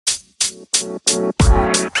It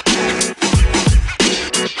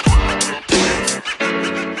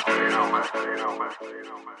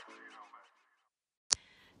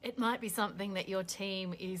might be something that your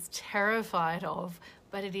team is terrified of,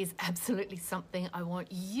 but it is absolutely something I want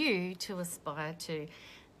you to aspire to,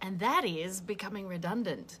 and that is becoming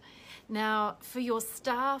redundant. Now, for your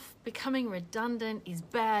staff, becoming redundant is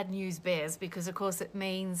bad news bears because, of course, it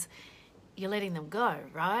means you're letting them go,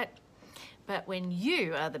 right? But when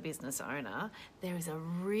you are the business owner, there is a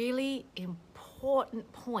really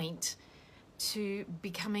important point to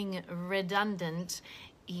becoming redundant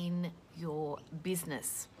in your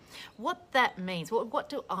business. What that means, what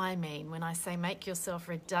do I mean when I say make yourself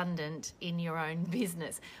redundant in your own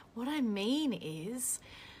business? What I mean is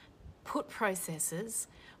put processes,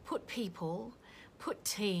 put people, put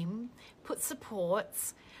team, put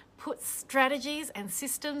supports, put strategies and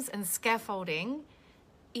systems and scaffolding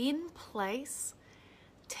in place,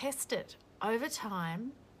 test it over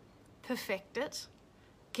time, perfect it,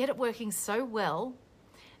 get it working so well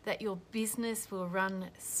that your business will run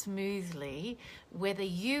smoothly whether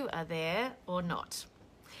you are there or not.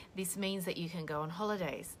 This means that you can go on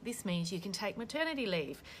holidays. This means you can take maternity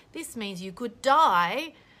leave. This means you could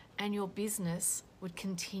die and your business would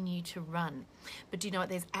continue to run. But do you know what?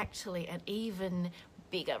 There's actually an even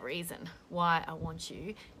bigger reason why I want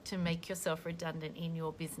you to make yourself redundant in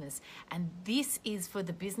your business. And this is for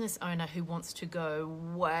the business owner who wants to go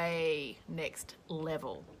way next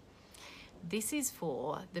level. This is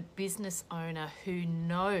for the business owner who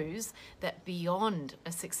knows that beyond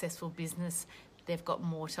a successful business, they've got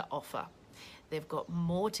more to offer. They've got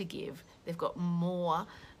more to give. They've got more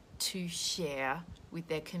to share with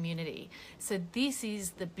their community. So this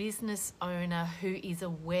is the business owner who is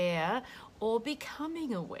aware or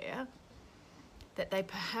becoming aware that they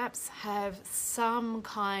perhaps have some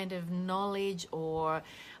kind of knowledge or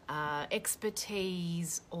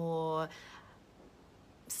expertise or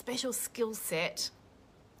special skill set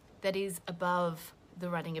that is above the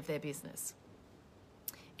running of their business.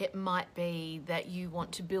 It might be that you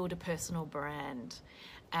want to build a personal brand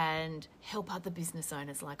and help other business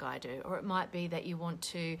owners like I do, or it might be that you want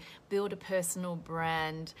to build a personal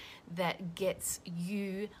brand that gets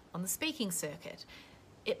you on the speaking circuit.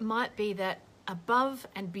 It might be that above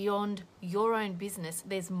and beyond your own business,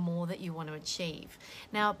 there's more that you want to achieve.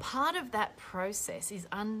 Now, part of that process is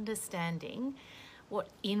understanding what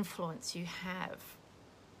influence you have.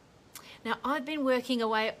 Now, I've been working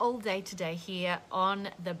away all day today here on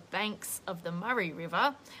the banks of the Murray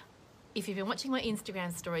River. If you've been watching my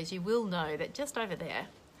Instagram stories, you will know that just over there,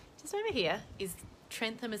 just over here, is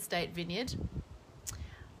Trentham Estate Vineyard.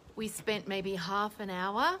 We spent maybe half an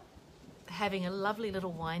hour having a lovely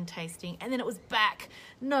little wine tasting, and then it was back,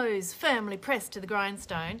 nose firmly pressed to the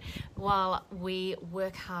grindstone, while we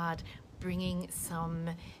work hard bringing some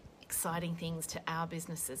exciting things to our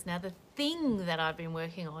businesses. Now, the thing that I've been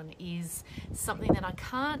working on is something that I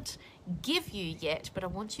can't give you yet, but I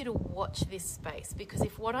want you to watch this space, because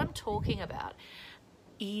if what I'm talking about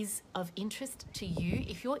is of interest to you,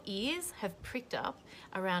 if your ears have pricked up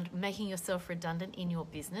around making yourself redundant in your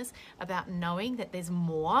business, about knowing that there's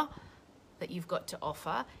more that you've got to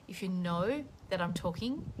offer, if you know that I'm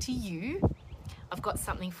talking to you, I've got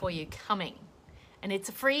something for you coming. And it's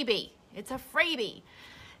a freebie. It's a freebie.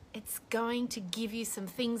 It's going to give you some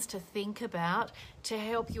things to think about to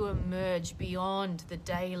help you emerge beyond the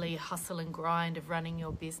daily hustle and grind of running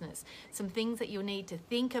your business. Some things that you'll need to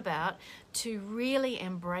think about to really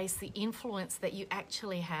embrace the influence that you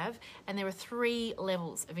actually have. And there are 3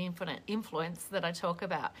 levels of influence that I talk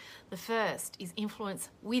about. The first is influence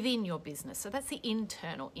within your business. So that's the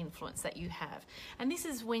internal influence that you have. And this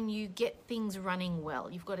is when you get things running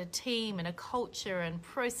well. You've got a team and a culture and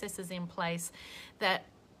processes in place that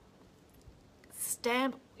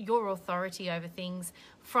stamp your authority over things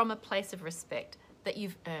from a place of respect that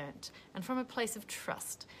you've earned and from a place of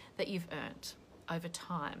trust that you've earned over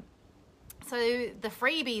time. So the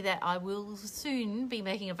freebie that I will soon be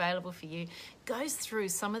making available for you goes through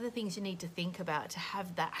some of the things you need to think about to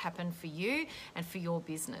have that happen for you and for your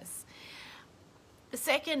business. The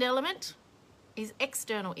second element is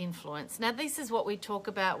external influence. Now, this is what we talk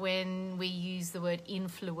about when we use the word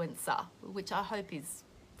influencer, which I hope is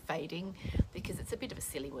fading because it's a bit of a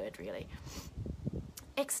silly word, really.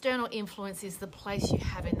 External influence is the place you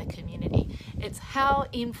have in the community. It's how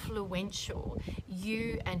influential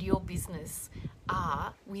you and your business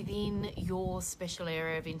are within your special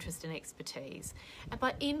area of interest and expertise. And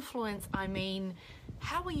by influence, I mean,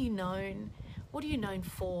 how are you known? What are you known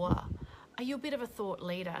for? Are you a bit of a thought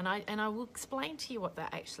leader? And I will explain to you what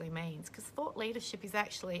that actually means, because thought leadership is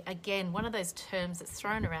actually, again, one of those terms that's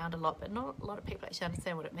thrown around a lot, but not a lot of people actually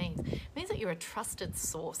understand what it means. It means that you're a trusted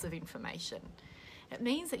source of information. It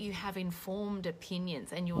means that you have informed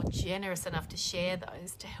opinions and you're generous enough to share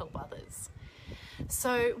those to help others.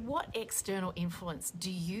 So what external influence do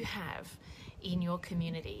you have in your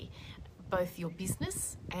community, both your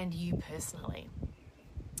business and you personally?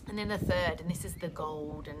 And then the third, and this is the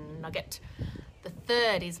golden nugget, the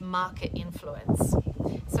third is market influence.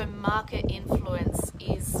 So market influence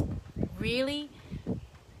is really,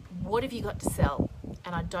 what have you got to sell?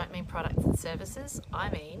 And I don't mean products and services, I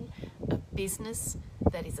mean a business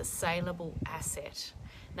that is a saleable asset.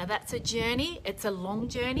 Now that's a journey, it's a long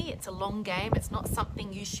journey, it's a long game. It's not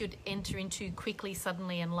something you should enter into quickly,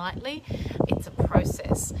 suddenly and lightly. It's a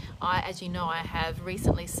process. As you know, I have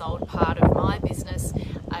recently sold part of my business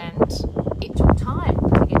and it took time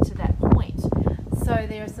to get to that point. So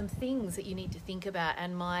there are some things that you need to think about,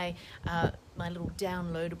 and my little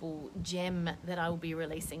downloadable gem that I will be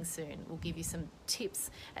releasing soon will give you some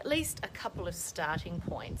tips, at least a couple of starting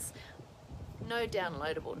points. No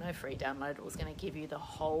downloadable, no free downloadable is going to give you the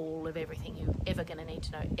whole of everything you're ever going to need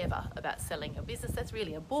to know ever about selling your business. That's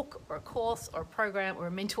really a book or a course or a program or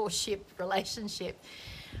a mentorship relationship.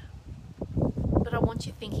 But I want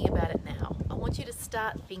you thinking about it now. I want you to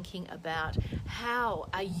start thinking about how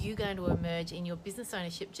are you going to emerge in your business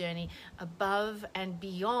ownership journey above and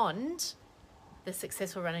beyond the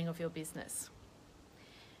successful running of your business.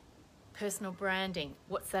 Personal branding,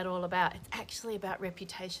 what's that all about? It's actually about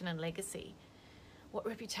reputation and legacy. What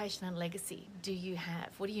reputation and legacy do you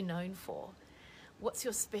have? What are you known for? What's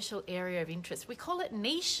your special area of interest? We call it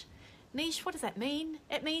niche. Niche, what does that mean?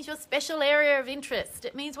 It means your special area of interest.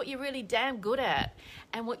 It means what you're really damn good at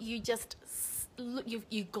and what you just,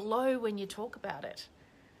 you glow when you talk about it.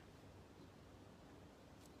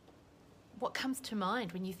 What comes to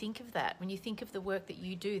mind when you think of that? When you think of the work that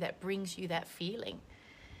you do that brings you that feeling?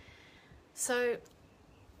 So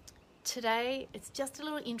today, it's just a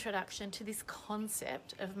little introduction to this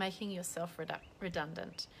concept of making yourself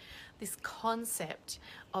redundant. This concept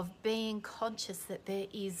of being conscious that there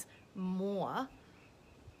is more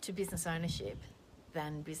to business ownership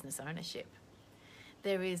than business ownership.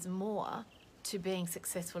 There is more to being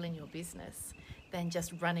successful in your business than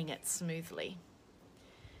just running it smoothly.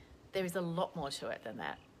 There is a lot more to it than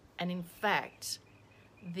that. And in fact,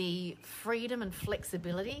 the freedom and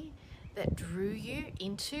flexibility that drew you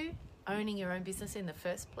into owning your own business in the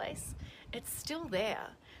first place, it's still there.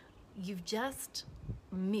 You've just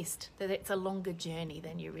missed that it's a longer journey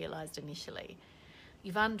than you realized initially.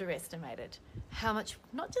 You've underestimated how much,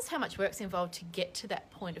 not just how much work's involved to get to that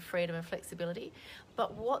point of freedom and flexibility,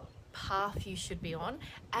 but what path you should be on,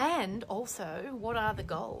 and also what are the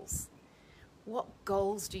goals? What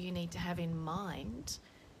goals do you need to have in mind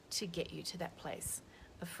to get you to that place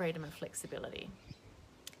of freedom and flexibility?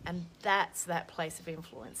 And that's that place of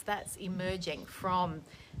influence. That's emerging from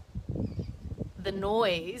the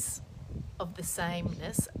noise of the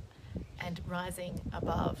sameness and rising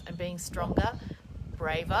above and being stronger,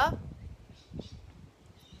 braver,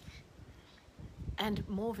 and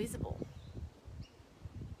more visible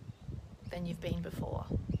than you've been before.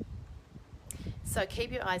 So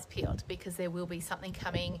keep your eyes peeled, because there will be something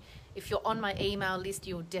coming. If you're on my email list,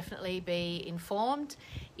 you'll definitely be informed.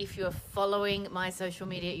 If you're following my social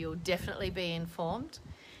media, you'll definitely be informed.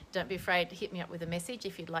 Don't be afraid to hit me up with a message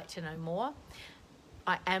if you'd like to know more.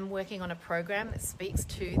 I am working on a program that speaks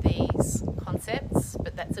to these concepts,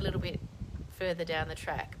 but that's a little bit further down the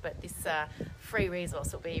track. But this free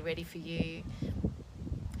resource will be ready for you.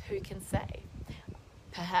 Who can say?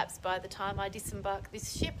 Perhaps by the time I disembark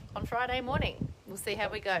this ship on Friday morning. We'll see how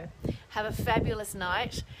we go. Have a fabulous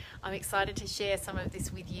night. I'm excited to share some of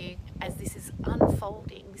this with you as this is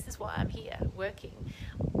unfolding. This is why I'm here, working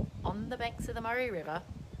on the banks of the Murray River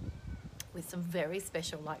with some very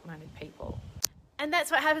special like-minded people. And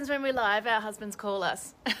that's what happens when we're live. Our husbands call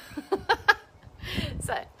us.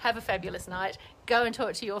 So have a fabulous night. Go and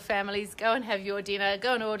talk to your families. Go and have your dinner.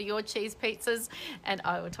 Go and order your cheese pizzas. And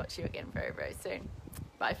I will talk to you again very, very soon.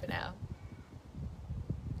 Bye for now.